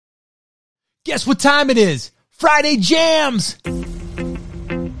Guess what time it is? Friday Jams!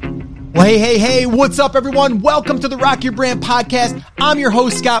 Well, hey, what's up, everyone? Welcome to the Rock Your Brand Podcast. I'm your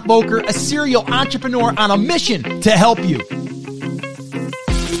host, Scott Boker, a serial entrepreneur on a mission to help you.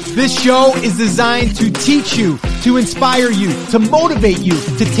 This show is designed to teach you, to inspire you, to motivate you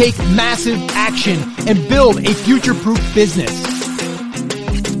to take massive action and build a future-proof business.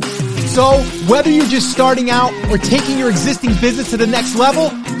 So, whether you're just starting out or taking your existing business to the next level,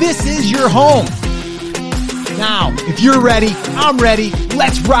 this is your home. Now, if you're ready, I'm ready.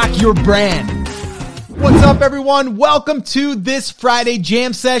 Let's rock your brand. What's up, everyone? Welcome to this Friday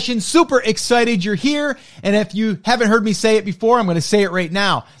Jam session. Super excited you're here. And if you haven't heard me say it before, I'm going to say it right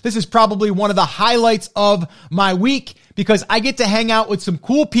now. This is probably one of the highlights of my week because I get to hang out with some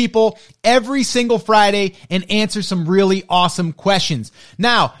cool people every single Friday and answer some really awesome questions.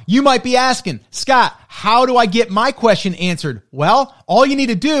 Now, you might be asking, Scott, how do I get my question answered? Well, all you need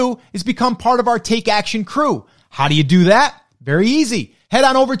to do is become part of our Take Action crew. How do you do that? Very easy. Head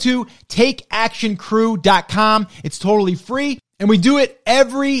on over to takeactioncrew.com. It's totally free, and we do it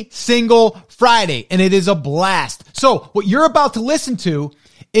every single Friday, and it is a blast. So what you're about to listen to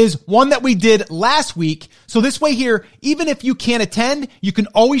is one that we did last week. So this way here, even if you can't attend, you can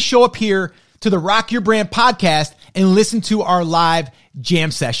always show up here to the Rock Your Brand podcast and listen to our live jam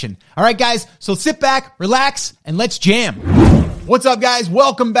session. All right, guys, so sit back, relax, and let's jam. What's up, guys?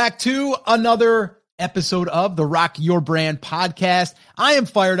 Welcome back to another episode of the Rock Your Brand podcast. I am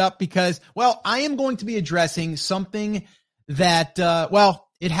fired up because, I am going to be addressing something that,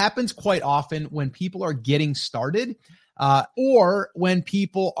 it happens quite often when people are getting started, or when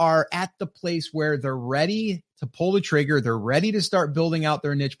people are at the place where they're ready to pull the trigger, they're ready to start building out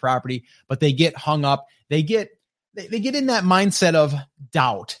their niche property, but they get hung up. They get in that mindset of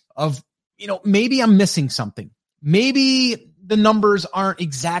doubt of, maybe I'm missing something. Maybe the numbers aren't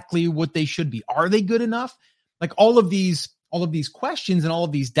exactly what they should be. Are they good enough? Like all of these questions and all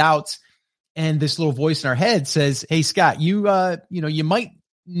of these doubts, and this little voice in our head says, "Hey, Scott, you might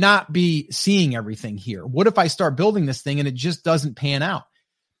not be seeing everything here. What if I start building this thing and it just doesn't pan out?"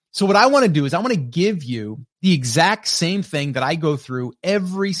 So what I want to do is I want to give you the exact same thing that I go through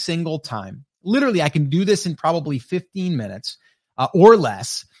every single time. Literally, I can do this in probably 15 minutes or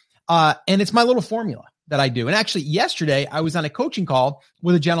less. And it's my little formula that I do. And actually yesterday I was on a coaching call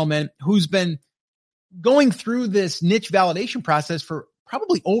with a gentleman who's been going through this niche validation process for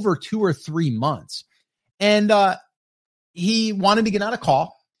probably over 2 or 3 months. And he wanted to get on a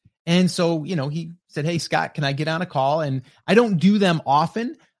call. And so, he said, "Hey, Scott, can I get on a call?" And I don't do them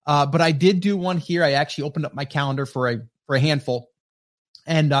often, but I did do one here. I actually opened up my calendar for a handful,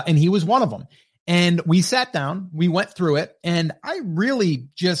 and he was one of them. And we sat down, we went through it, and I really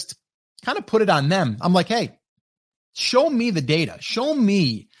just kind of put it on them. I'm like, "Hey, show me the data. Show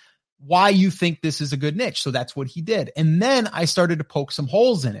me why you think this is a good niche." So that's what he did. And then I started to poke some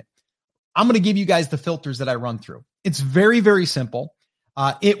holes in it. I'm going to give you guys the filters that I run through. It's very, very simple.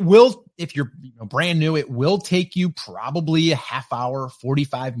 It will, if you're brand new, it will take you probably a half hour,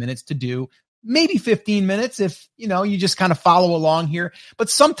 45 minutes to do, maybe 15 minutes if, you just kind of follow along here. But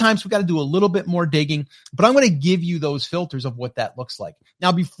sometimes we got to do a little bit more digging, but I'm going to give you those filters of what that looks like.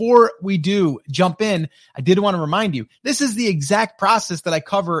 Now, before we do jump in, I did want to remind you, this is the exact process that I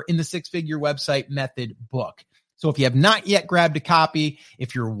cover in the Six Figure Website Method book. So if you have not yet grabbed a copy,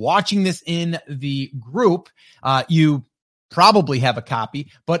 if you're watching this in the group, you probably have a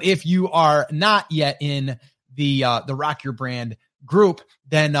copy. But if you are not yet in the Rock Your Brand group,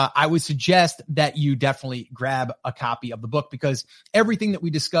 then I would suggest that you definitely grab a copy of the book, because everything that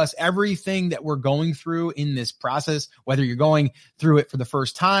we discuss, everything that we're going through in this process, whether you're going through it for the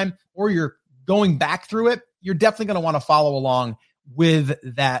first time or you're going back through it, you're definitely going to want to follow along with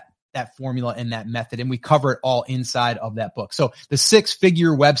that formula and that method. And we cover it all inside of that book. So the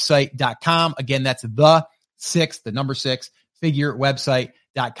sixfigurewebsite.com. Again, that's the number 6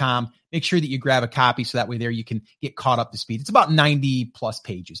 figurewebsite.com. Make sure that you grab a copy so that way there you can get caught up to speed. It's about 90 plus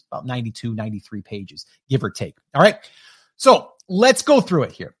pages, about 92, 93 pages, give or take. All right. So let's go through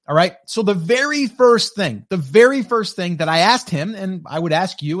it here. All right. So the very first thing that I asked him, and I would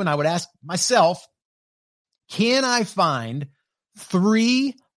ask you and I would ask myself, can I find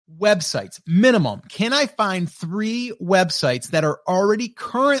 3 websites minimum? Can I find 3 websites that are already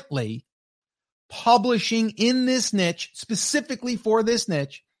currently publishing in this niche, specifically for this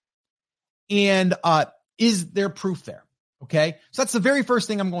niche? And is there proof there? Okay. So that's the very first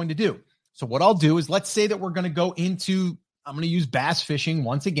thing I'm going to do. So what I'll do is, let's say that we're going to go into, I'm going to use bass fishing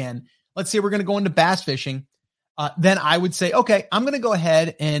once again. Let's say we're going to go into bass fishing. Then I would say, okay, I'm going to go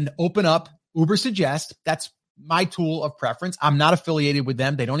ahead and open up Ubersuggest. That's my tool of preference. I'm not affiliated with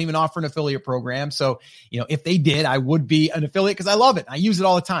them. They don't even offer an affiliate program. So, if they did, I would be an affiliate because I love it. I use it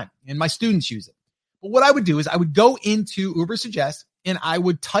all the time and my students use it. But what I would do is I would go into Ubersuggest and I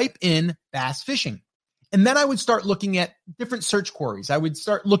would type in bass fishing. And then I would start looking at different search queries. I would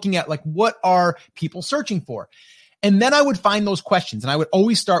start looking at what are people searching for? And then I would find those questions. And I would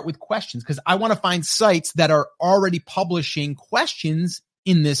always start with questions because I want to find sites that are already publishing questions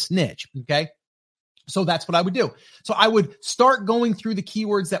in this niche. Okay. So that's what I would do. So I would start going through the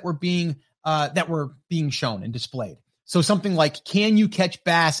keywords that were being shown and displayed. So something like, can you catch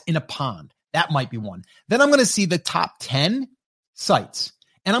bass in a pond? That might be one. Then I'm going to see the top 10 sites.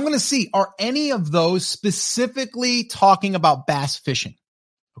 And I'm going to see, are any of those specifically talking about bass fishing?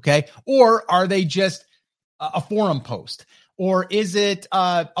 Okay. Or are they just a forum post? Or is it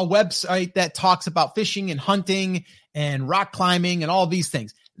a website that talks about fishing and hunting and rock climbing and all these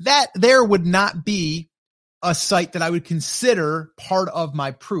things? That there would not be a site that I would consider part of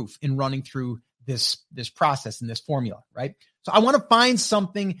my proof in running through this process and this formula, right? So I want to find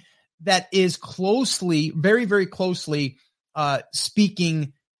something that is closely, very, very closely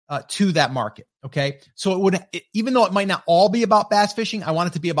speaking to that market. Okay. So even though it might not all be about bass fishing, I want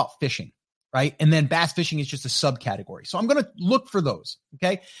it to be about fishing. Right. And then bass fishing is just a subcategory. So I'm going to look for those.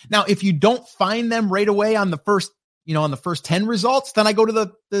 Okay. Now, if you don't find them right away on the first 10 results, then I go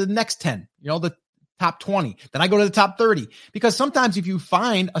to the next 10, the top 20, then I go to the top 30, because sometimes if you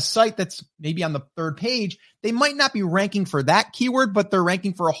find a site that's maybe on the third page, they might not be ranking for that keyword, but they're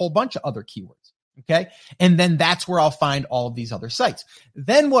ranking for a whole bunch of other keywords. Okay. And then that's where I'll find all of these other sites.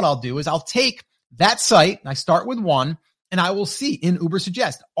 Then what I'll do is I'll take that site and I start with one and I will see in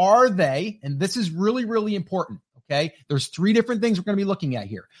Ubersuggest, are they, and this is really, really important. Okay. There's 3 different things we're going to be looking at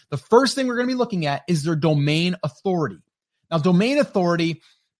here. The first thing we're going to be looking at is their domain authority. Now, domain authority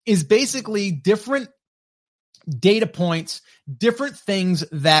is basically different data points, different things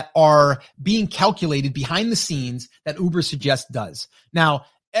that are being calculated behind the scenes that Ubersuggest does. Now,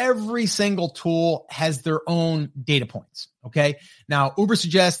 every single tool has their own data points. Okay. Now,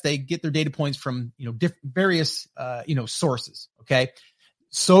 Ubersuggest, they get their data points from, various, sources. Okay.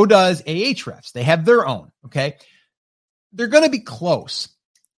 So does Ahrefs. They have their own. Okay. They're going to be close.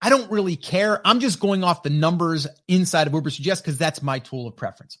 I don't really care. I'm just going off the numbers inside of Ubersuggest because that's my tool of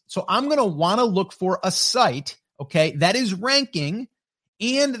preference. So I'm going to want to look for a site, okay, that is ranking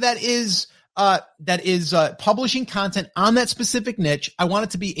and that is publishing content on that specific niche. I want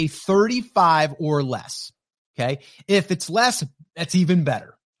it to be a 35 or less. Okay. If it's less, that's even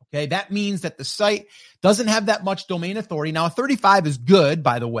better. Okay. That means that the site doesn't have that much domain authority. Now, a 35 is good,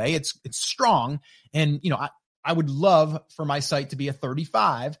 by the way. It's strong. And, I would love for my site to be a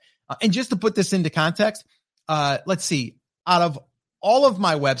 35. And just to put this into context, let's see, out of all of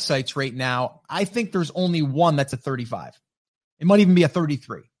my websites right now, I think there's only one that's a 35. It might even be a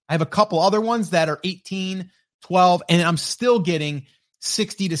 33. I have a couple other ones that are 18, 12, and I'm still getting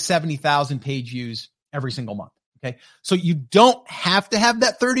 60 to 70,000 page views every single month. Okay. So you don't have to have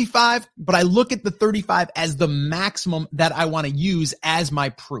that 35, but I look at the 35 as the maximum that I want to use as my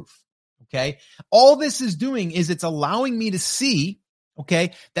proof. Okay. All this is doing is it's allowing me to see,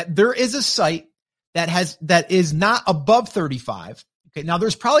 okay, that there is a site that is not above 35. Okay. Now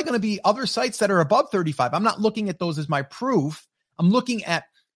there's probably going to be other sites that are above 35. I'm not looking at those as my proof. I'm looking at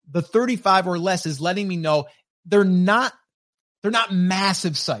the 35 or less is letting me know they're not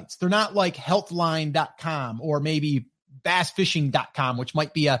massive sites. They're not like healthline.com or maybe bassfishing.com, which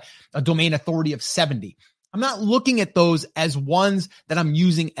might be a domain authority of 70. I'm not looking at those as ones that I'm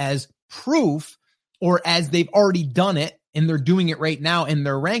using as proof or as they've already done it and they're doing it right now in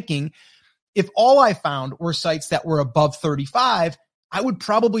their ranking. If all I found were sites that were above 35, I would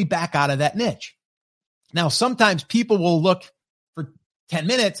probably back out of that niche. Now, sometimes people will look for 10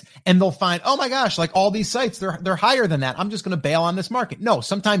 minutes and they'll find, oh my gosh, like all these sites, they're higher than that. I'm just going to bail on this market. No,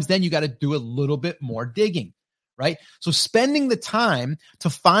 sometimes then you got to do a little bit more digging, right? So spending the time to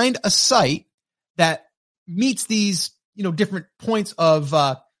find a site that meets these, different points of,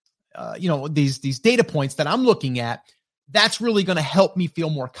 these data points that I'm looking at, that's really going to help me feel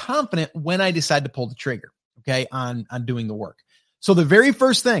more confident when I decide to pull the trigger, okay, on doing the work. So the very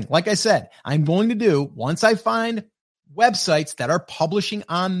first thing, like I said, I'm going to do once I find websites that are publishing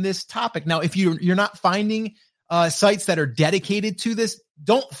on this topic. Now, if you're not finding sites that are dedicated to this,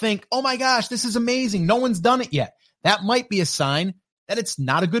 don't think, oh my gosh, this is amazing. No one's done it yet. That might be a sign that it's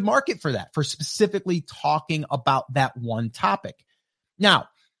not a good market for that, for specifically talking about that one topic. Now,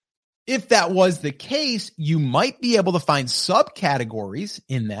 if that was the case, you might be able to find subcategories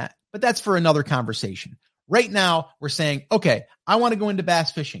in that, but that's for another conversation. Right now, we're saying, okay, I want to go into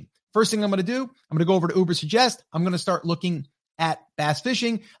bass fishing. first thing I'm going to do, I'm going to go over to Ubersuggest. I'm going to start looking at bass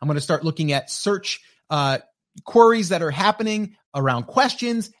fishing. I'm going to start looking at search queries that are happening around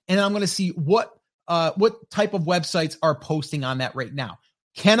questions. And I'm going to see what type of websites are posting on that right now.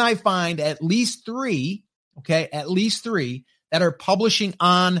 Can I find at least three that are publishing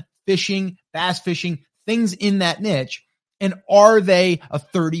on fishing, bass fishing, things in that niche? And are they a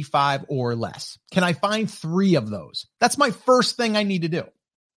 35 or less? Can I find 3 of those? That's my first thing I need to do.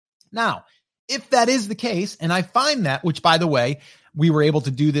 Now, if that is the case, and I find that, which by the way, we were able to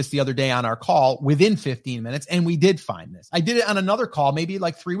do this the other day on our call within 15 minutes, and we did find this. I did it on another call, maybe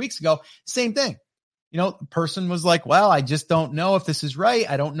like 3 weeks ago, same thing. The person was like, well, I just don't know if this is right.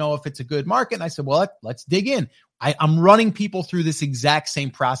 I don't know if it's a good market. And I said, well, let's dig in. I'm running people through this exact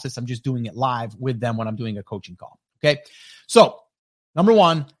same process. I'm just doing it live with them when I'm doing a coaching call. Okay. So number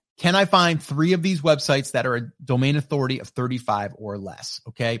 1, can I find 3 of these websites that are a domain authority of 35 or less?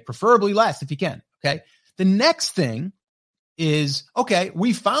 Okay. Preferably less if you can. Okay. The next thing is, okay,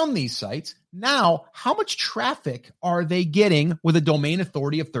 we found these sites. Now, how much traffic are they getting with a domain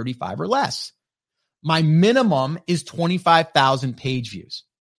authority of 35 or less? My minimum is 25,000 page views.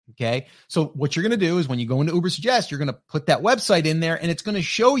 Okay. So what you're going to do is when you go into Ubersuggest, you're going to put that website in there and it's going to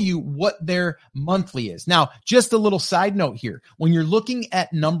show you what their monthly is. Now, just a little side note here. When you're looking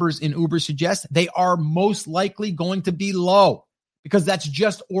at numbers in Ubersuggest, they are most likely going to be low because that's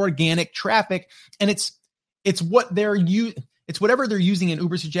just organic traffic. And it's what it's whatever they're using in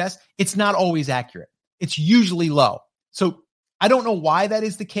Ubersuggest. It's not always accurate. It's usually low. So I don't know why that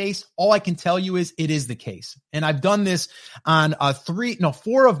is the case. All I can tell you is it is the case. And I've done this on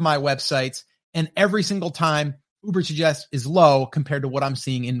 4 of my websites, and every single time Ubersuggest is low compared to what I'm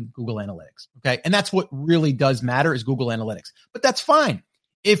seeing in Google Analytics. Okay. And that's what really does matter is Google Analytics. But that's fine.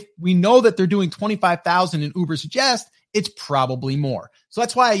 If we know that they're doing 25,000 in Ubersuggest, it's probably more. So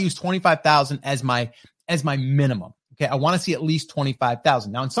that's why I use 25,000 as my minimum. Okay. I want to see at least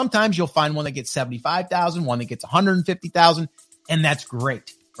 25,000. Now, and sometimes you'll find one that gets 75,000, one that gets 150,000. And that's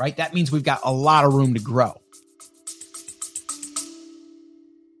great, right? That means we've got a lot of room to grow.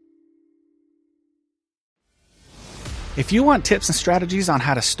 If you want tips and strategies on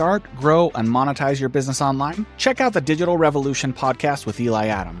how to start, grow, and monetize your business online, check out the Digital Revolution podcast with Eli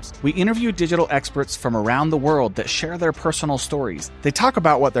Adams. We interview digital experts from around the world that share their personal stories. They talk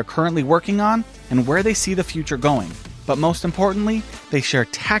about what they're currently working on and where they see the future going. But most importantly, they share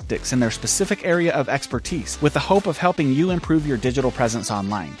tactics in their specific area of expertise with the hope of helping you improve your digital presence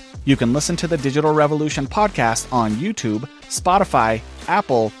online. You can listen to the Digital Revolution podcast on YouTube, Spotify,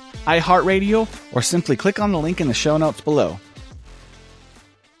 Apple, iHeartRadio, or simply click on the link in the show notes below.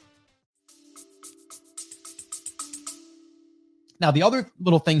 Now, the other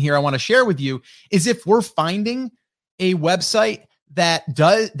little thing here I want to share with you is if we're finding a website that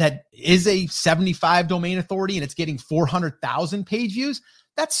is a 75 domain authority and it's getting 400,000 page views,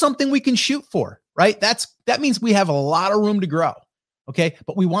 that's something we can shoot for, right? That means we have a lot of room to grow. Okay.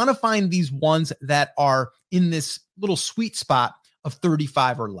 But we want to find these ones that are in this little sweet spot of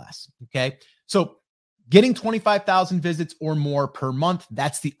 35 or less. Okay. So getting 25,000 visits or more per month,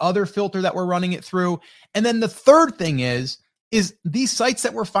 that's the other filter that we're running it through. And then the third thing is these sites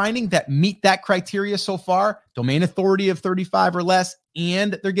that we're finding that meet that criteria so far, domain authority of 35 or less,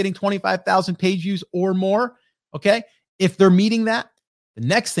 and they're getting 25,000 page views or more. Okay. If they're meeting that, the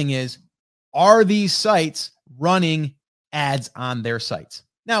next thing is, are these sites running ads on their sites?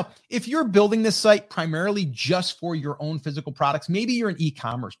 Now, if you're building this site primarily just for your own physical products, maybe you're an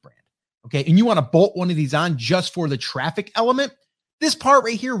e-commerce brand, okay, and you want to bolt one of these on just for the traffic element, this part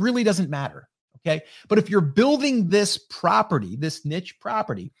right here really doesn't matter, okay? But if you're building this property, this niche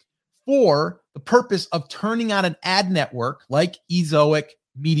property, for the purpose of turning on an ad network like Ezoic,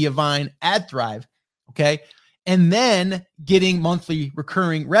 Mediavine, AdThrive, okay, and then getting monthly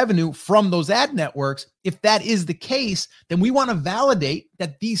recurring revenue from those ad networks, if that is the case, then we want to validate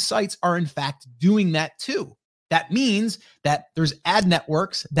that these sites are in fact doing that too. That means that there's ad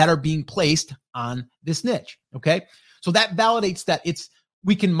networks that are being placed on this niche, okay? So that validates that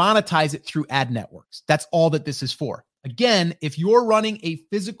we can monetize it through ad networks. That's all that this is for. Again, if you're running a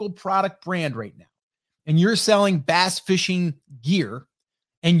physical product brand right now and you're selling bass fishing gear,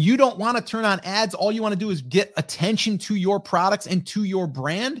 and you don't want to turn on ads, all you want to do is get attention to your products and to your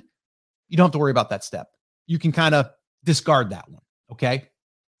brand, you don't have to worry about that step. You can kind of discard that one, okay?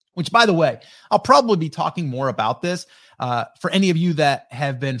 Which, by the way, I'll probably be talking more about this for any of you that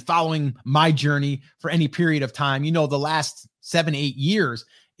have been following my journey for any period of time. You know, the last 7-8 years,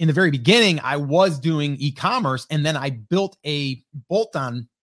 in the very beginning, I was doing e-commerce, and then I built a bolt-on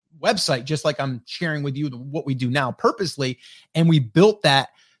website, just like I'm sharing with you what we do now purposely. And we built that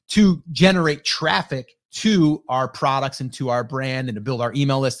to generate traffic to our products and to our brand and to build our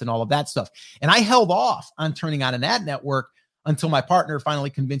email list and all of that stuff. And I held off on turning on an ad network until my partner finally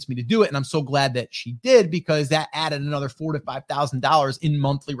convinced me to do it. And I'm so glad that she did, because that added another $4,000 to $5,000 in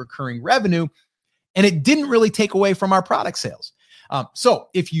monthly recurring revenue. And it didn't really take away from our product sales. So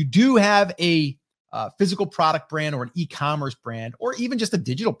if you do have a physical product brand or an e-commerce brand, or even just a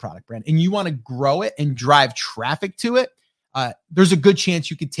digital product brand, and you want to grow it and drive traffic to it, there's a good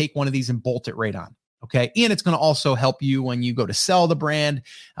chance you could take one of these and bolt it right on. Okay. And it's going to also help you when you go to sell the brand.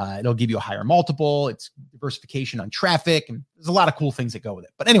 It'll give you a higher multiple. It's diversification on traffic. And there's a lot of cool things that go with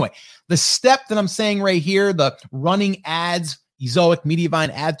it. But anyway, the step that I'm saying right here, the running ads, Ezoic,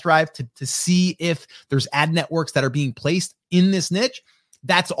 Mediavine, AdThrive, to see if there's ad networks that are being placed in this niche,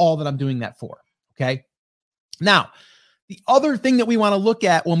 that's all that I'm doing that for. Okay. Now, the other thing that we want to look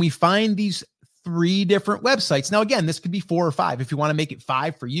at when we find these 3 different websites. Now, again, this could be 4 or 5. If you want to make it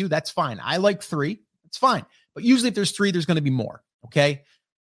 5 for you, that's fine. I like 3. It's fine. But usually if there's 3, there's going to be more. Okay.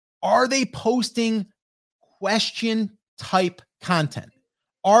 Are they posting question type content?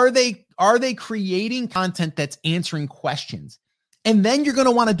 Are they creating content that's answering questions? And then you're going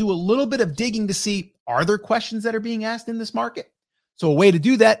to want to do a little bit of digging to see, are there questions that are being asked in this market? So a way to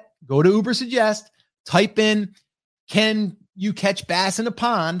do that, go to Ubersuggest, type in, can you catch bass in a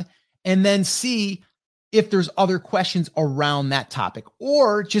pond? And then see if there's other questions around that topic,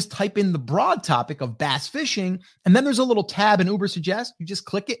 or just type in the broad topic of bass fishing. And then there's a little tab in Ubersuggest. You just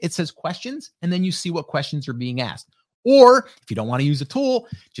click it. It says questions. And then you see what questions are being asked. Or if you don't want to use a tool,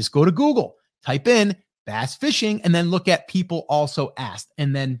 just go to Google, type in bass fishing, and then look at people also asked.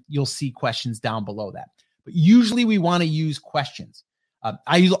 And then you'll see questions down below that. But usually we want to use questions.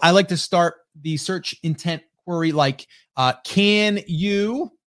 I like to start the search intent query like, can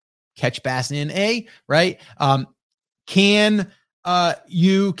you catch bass in a, right? Can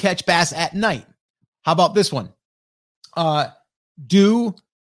you catch bass at night? How about this one? Do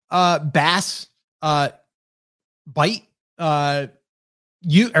bass bite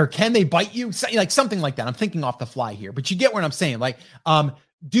you, or can they bite you? Like something like that. I'm thinking off the fly here, but you get what I'm saying. Like,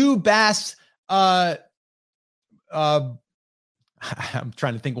 do bass, I'm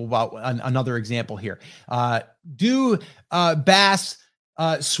trying to think about another example here. Do bass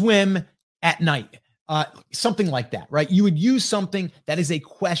swim at night? Something like that, right? You would use something that is a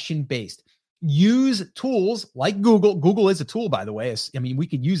question based. Use tools like Google. Google is a tool, by the way. I mean, we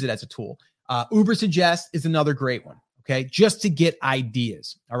could use it as a tool. Ubersuggest is another great one. Okay. Just to get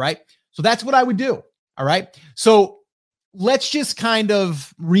ideas. All right. So that's what I would do. All right. So let's just kind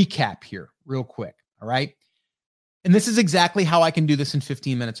of recap here real quick. All right. And this is exactly how I can do this in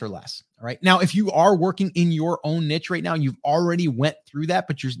 15 minutes or less. All right. Now, if you are working in your own niche right now, and you've already went through that,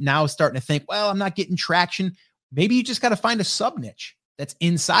 but you're now starting to think, well, I'm not getting traction. Maybe you just got to find a sub niche that's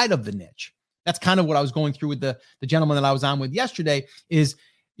inside of the niche. That's kind of what I was going through with the gentleman that I was on with yesterday is,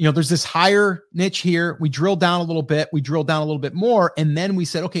 you know, there's this higher niche here. We drilled down a little bit. We drilled down a little bit more. And then we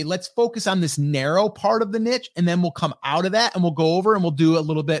said, okay, let's focus on this narrow part of the niche. And then we'll come out of that and we'll go over and we'll do a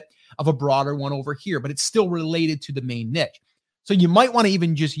little bit of a broader one over here, but it's still related to the main niche. So you might want to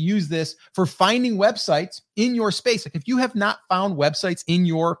even just use this for finding websites in your space. Like if you have not found websites in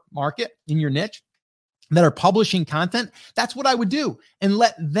your market, in your niche that are publishing content, that's what I would do, and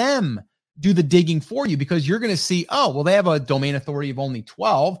let them do the digging for you, because you're going to see, oh, well, they have a domain authority of only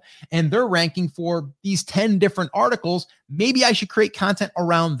 12 and they're ranking for these 10 different articles. Maybe I should create content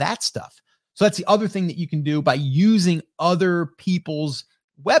around that stuff. So that's the other thing that you can do by using other people's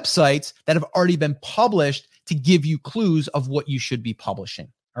websites that have already been published to give you clues of what you should be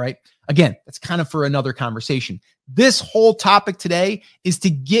publishing. All right. Again, that's kind of for another conversation. This whole topic today is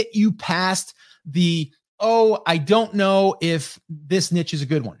to get you past the, oh, I don't know if this niche is a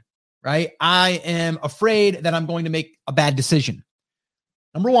good one, right? I am afraid that I'm going to make a bad decision.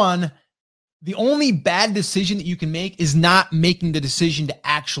 Number one, the only bad decision that you can make is not making the decision to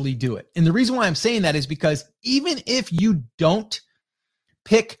actually do it. And the reason why I'm saying that is because even if you don't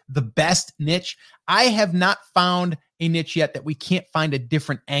pick the best niche, I have not found a niche yet that we can't find a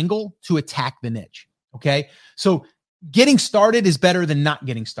different angle to attack the niche. Okay. So getting started is better than not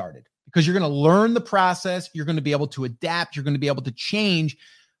getting started, because you're going to learn the process. You're going to be able to adapt. You're going to be able to change,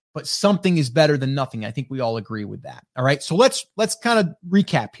 but something is better than nothing. I think we all agree with that. All right. So let's kind of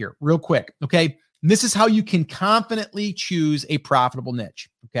recap here real quick. Okay. And this is how you can confidently choose a profitable niche.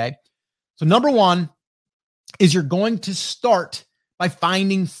 Okay. So number one is you're going to start by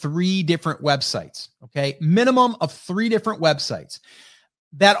finding 3 different websites, okay? Minimum of 3 different websites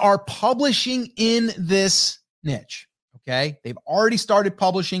that are publishing in this niche, okay? They've already started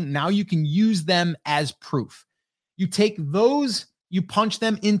publishing. Now you can use them as proof. You take those you punch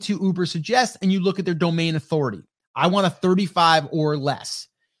them into Ubersuggest and you look at their domain authority. I want a 35 or less.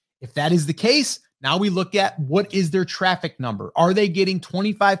 If that is the case, now we look at what is their traffic number. Are they getting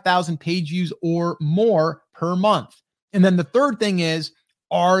 25,000 page views or more per month? And then the third thing is,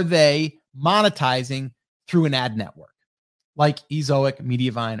 are they monetizing through an ad network like Ezoic,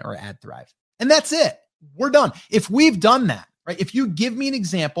 Mediavine, or AdThrive? And that's it. We're done. If we've done that, right? If you give me an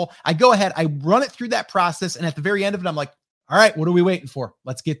example, I go ahead, I run it through that process. And at the very end of it, I'm like, all right, what are we waiting for?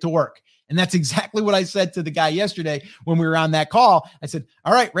 Let's get to work. And that's exactly what I said to the guy yesterday when we were on that call. I said,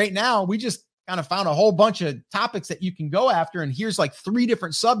 all right, right now, we just kind of found a whole bunch of topics that you can go after. And here's like 3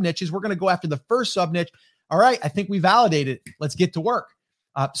 different sub niches. We're going to go after the first sub niche. All right, I think we validated it. Let's get to work.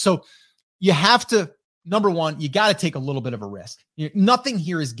 So you have to, number one, you got to take a little bit of a risk. Nothing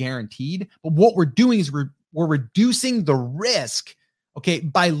here is guaranteed, but what we're doing is we're reducing the risk, okay,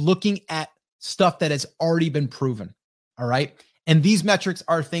 by looking at stuff that has already been proven. All right. And these metrics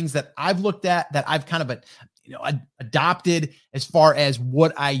are things that I've looked at, that I've kind of, adopted as far as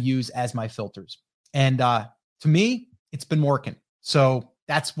what I use as my filters. And to me, it's been working. So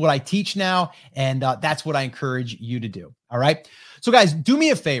that's what I teach now. And that's what I encourage you to do. All right. So guys, do me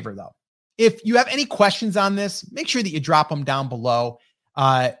a favor though. If you have any questions on this, make sure that you drop them down below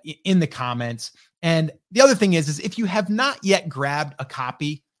in the comments. And the other thing is if you have not yet grabbed a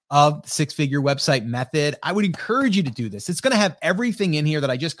copy of the 6-Figure Website Method, I would encourage you to do this. It's going to have everything in here that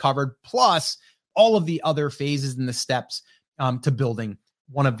I just covered, plus all of the other phases and the steps to building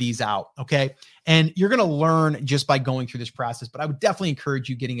one of these out. Okay. And you're going to learn just by going through this process, but I would definitely encourage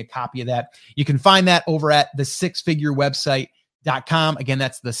you getting a copy of that. You can find that over at the 6figurewebsite.com. Again,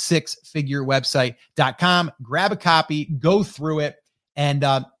 that's the 6figurewebsite.com. Grab a copy, go through it, and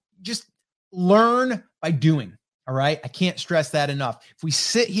just learn by doing. All right. I can't stress that enough. If we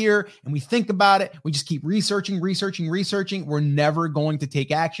sit here and we think about it, we just keep researching, we're never going to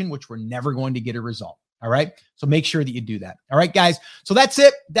take action, which we're never going to get a result. All right. So make sure that you do that. All right, guys. So that's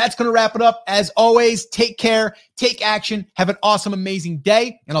it. That's going to wrap it up. As always, take care, take action, have an awesome, amazing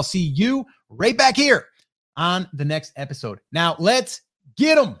day. And I'll see you right back here on the next episode. Now let's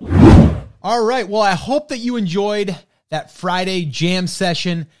get them. All right. Well, I hope that you enjoyed that Friday jam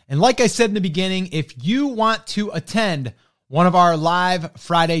session. And like I said in the beginning, if you want to attend one of our live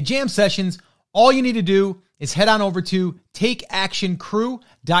Friday jam sessions, all you need to do is head on over to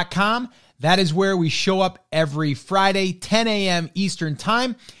takeactioncrew.com. That is where we show up every Friday, 10 a.m. Eastern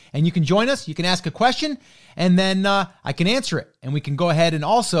time. And you can join us. You can ask a question, and then I can answer it. And we can go ahead and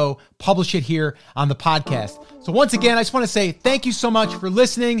also publish it here on the podcast. So once again, I just want to say thank you so much for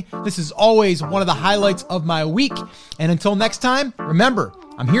listening. This is always one of the highlights of my week. And until next time, remember,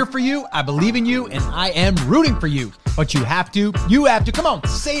 I'm here for you. I believe in you, and I am rooting for you. But you have to, come on,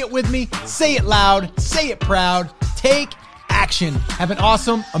 say it with me. Say it loud. Say it proud. Take action. Have an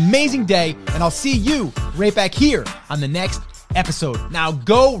awesome, amazing day. And I'll see you right back here on the next episode. Now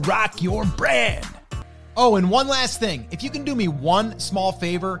go rock your brand. Oh, and one last thing. If you can do me one small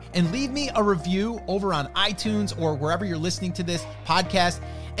favor and leave me a review over on iTunes or wherever you're listening to this podcast,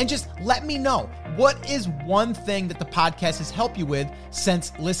 and just let me know, what is one thing that the podcast has helped you with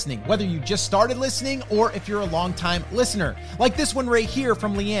since listening, whether you just started listening or if you're a longtime listener, like this one right here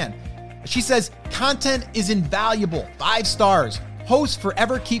from Leanne. She says, content is invaluable, 5 stars. Host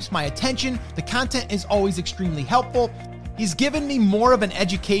forever keeps my attention. The content is always extremely helpful. He's given me more of an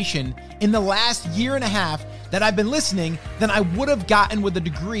education in the last year and a half that I've been listening than I would have gotten with a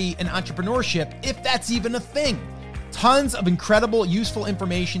degree in entrepreneurship, if that's even a thing. Tons of incredible, useful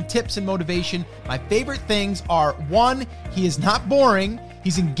information, tips, and motivation. My favorite things are 1, he is not boring.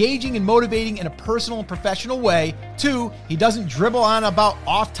 He's engaging and motivating in a personal and professional way. 2, he doesn't dribble on about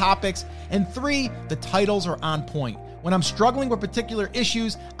off topics. And 3, the titles are on point. When I'm struggling with particular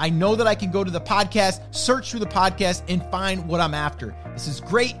issues, I know that I can go to the podcast, search through the podcast, and find what I'm after. This is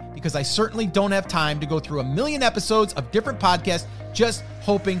great because I certainly don't have time to go through a million episodes of different podcasts, just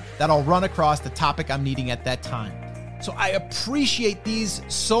hoping that I'll run across the topic I'm needing at that time. So I appreciate these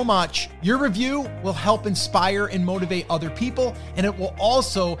so much. Your review will help inspire and motivate other people, and it will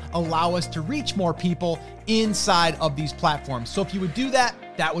also allow us to reach more people inside of these platforms. So if you would do that,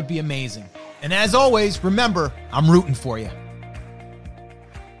 that would be amazing. And as always, remember, I'm rooting for you.